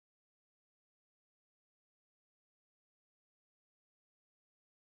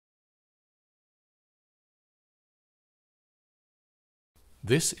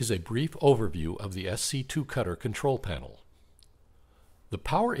This is a brief overview of the SC2 cutter control panel. The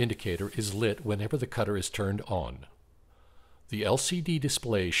power indicator is lit whenever the cutter is turned on. The LCD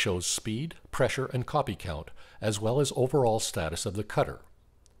display shows speed, pressure, and copy count, as well as overall status of the cutter.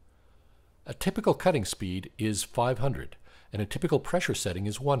 A typical cutting speed is 500, and a typical pressure setting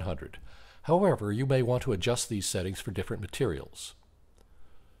is 100. However, you may want to adjust these settings for different materials.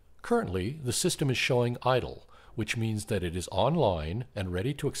 Currently, the system is showing idle, which means that it is online and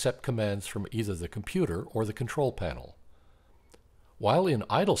ready to accept commands from either the computer or the control panel. While in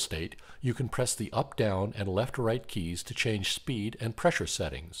idle state, you can press the up, down, and left-right keys to change speed and pressure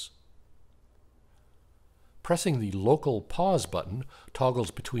settings. Pressing the local pause button toggles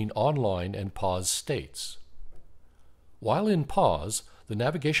between online and pause states. While in pause, the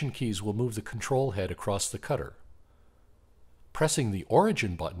navigation keys will move the control head across the cutter. Pressing the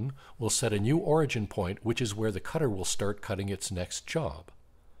origin button will set a new origin point, which is where the cutter will start cutting its next job.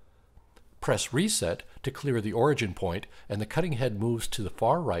 Press reset to clear the origin point, and the cutting head moves to the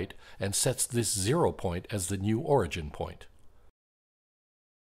far right and sets this 0 point as the new origin point.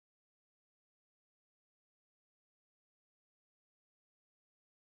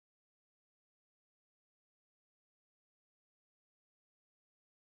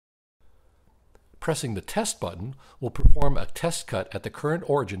 Pressing the test button will perform a test cut at the current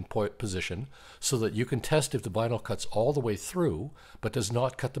origin point position so that you can test if the vinyl cuts all the way through but does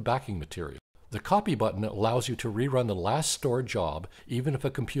not cut the backing material. The copy button allows you to rerun the last stored job even if a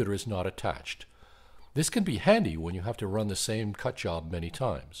computer is not attached. This can be handy when you have to run the same cut job many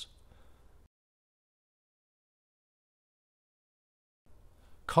times.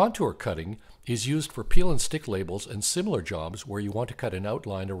 Contour cutting is used for peel and stick labels and similar jobs where you want to cut an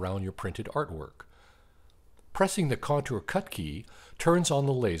outline around your printed artwork. Pressing the contour cut key turns on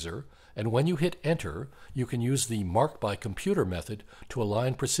the laser, and when you hit enter, you can use the mark by computer method to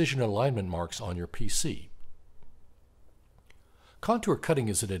align precision alignment marks on your PC. Contour cutting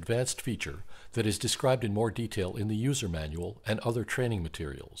is an advanced feature that is described in more detail in the user manual and other training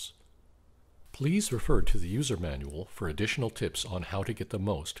materials. Please refer to the user manual for additional tips on how to get the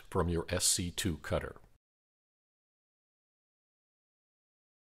most from your SC2 cutter.